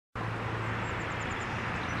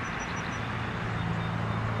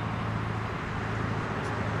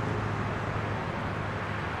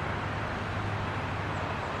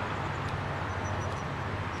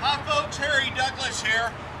folks, Harry Douglas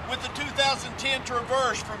here with the 2010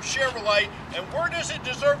 Traverse from Chevrolet. And where does it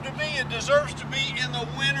deserve to be? It deserves to be in the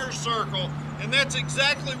winner's circle. And that's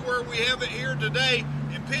exactly where we have it here today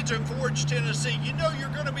in Pigeon Forge, Tennessee. You know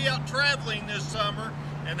you're going to be out traveling this summer.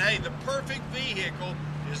 And hey, the perfect vehicle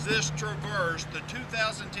is this Traverse, the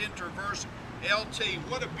 2010 Traverse LT.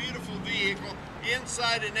 What a beautiful vehicle,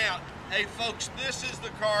 inside and out. Hey folks, this is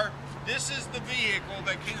the car, this is the vehicle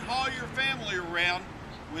that can haul your family around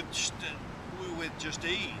with just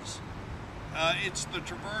ease. It's the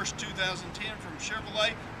Traverse 2010 from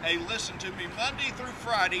Chevrolet. Hey, listen to me, Monday through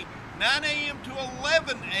Friday, 9 a.m. to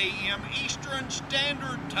 11 a.m. Eastern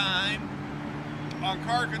Standard Time on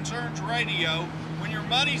Car Concerns Radio. When your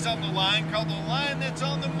money's on the line, call the line that's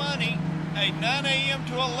on the money. Hey, 9 a.m.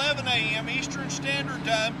 to 11 a.m. Eastern Standard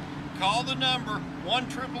Time. Call the number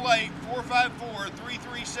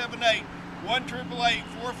 1-888-454-3378.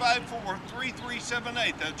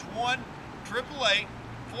 1-888-454-3378. That's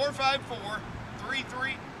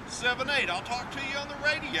 1-888-454-3378. I'll talk to you on the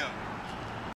radio.